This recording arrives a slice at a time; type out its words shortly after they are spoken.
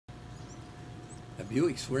A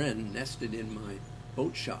Bewick's Wren nested in my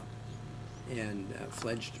boat shop and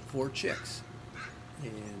fledged 4 chicks.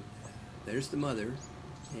 And there's the mother,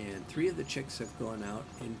 and 3 of the chicks have gone out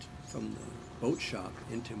from the boat shop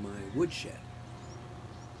into my woodshed.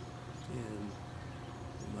 And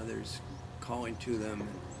the mother's calling to them,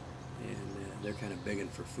 and they're kind of begging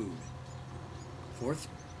for food. 4th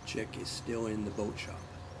chick is still in the boat shop.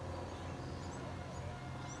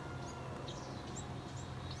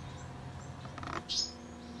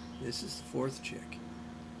 This is the 4th chick,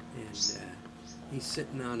 and he's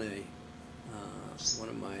sitting on a one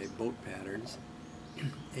of my boat patterns,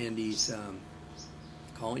 and he's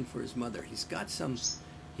calling for his mother. He's got some.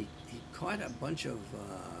 He caught a bunch of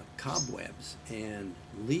cobwebs and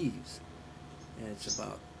leaves, and it's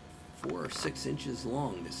about 4 or 6 inches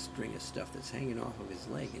long. This string of stuff that's hanging off of his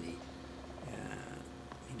leg, and he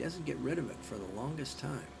doesn't get rid of it for the longest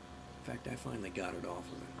time. In fact, I finally got it off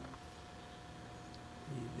of him.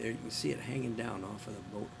 There you can see it hanging down off of the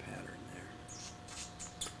boat pattern there.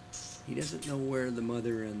 He doesn't know where the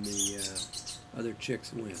mother and the other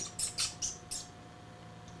chicks went.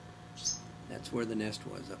 That's where the nest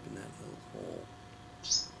was, up in that little hole.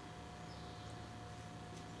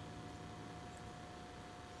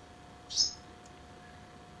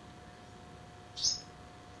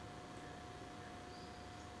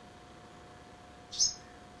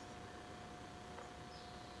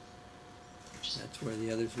 That's where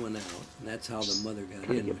the others went out, and that's how the mother got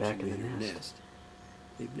in, get back when she in made the her nest. nest.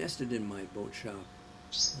 They've nested in my boat shop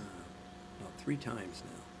about 3 times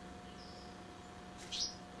now.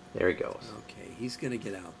 There he goes. Okay, he's going to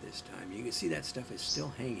get out this time. You can see that stuff is still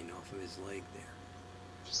hanging off of his leg there.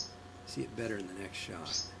 See it better in the next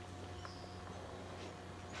shot.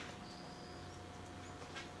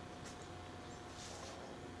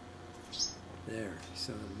 There,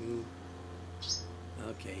 so move.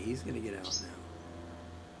 Okay, he's going to get out now.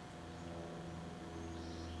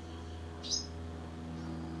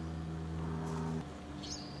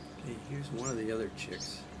 Okay, here's one of the other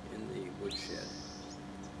chicks in the woodshed.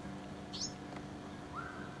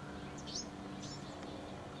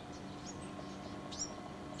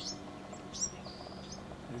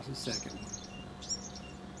 There's the second one.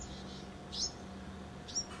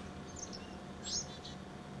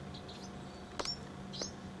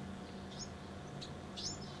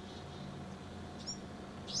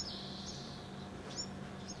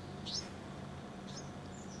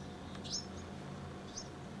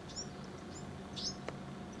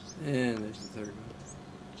 And there's the third one.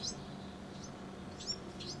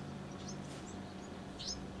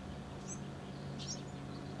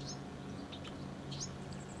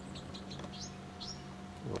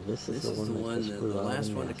 Well, this is the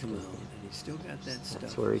last one to come out, and he's still got that stuff.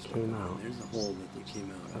 That's where he came out. There's the hole that they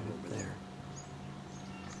came out of over there.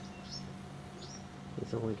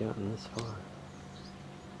 He's only gotten this far.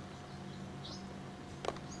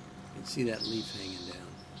 You can see that leaf hanging down.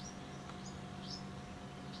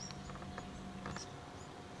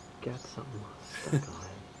 Got something stuck on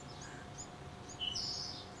it.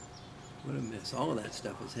 What a mess. All of that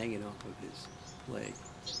stuff is hanging off of his leg.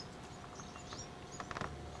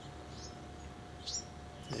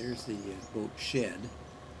 There's the boat shed,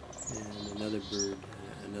 and another bird,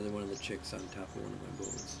 another one of the chicks on top of one of my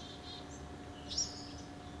boats.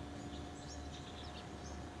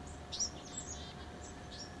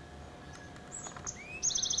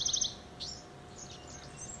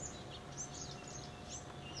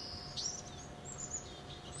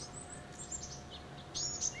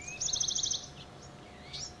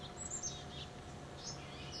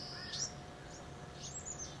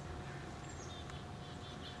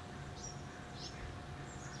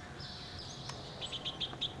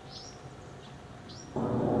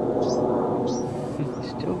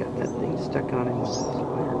 Still got that thing stuck on him with the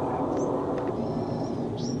spider web.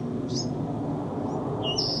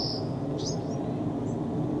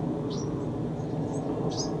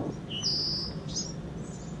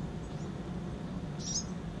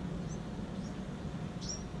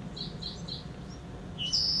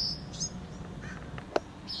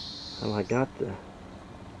 Well, I got the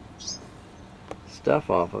stuff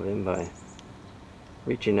off of him by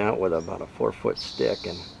reaching out with about a 4-foot stick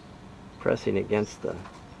and pressing against the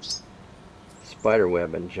spider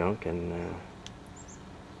web and junk, and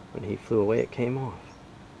when he flew away it came off.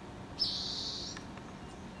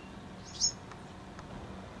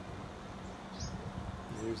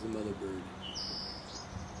 There's the mother bird.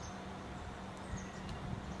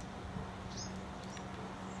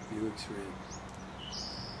 Bewick's Wren.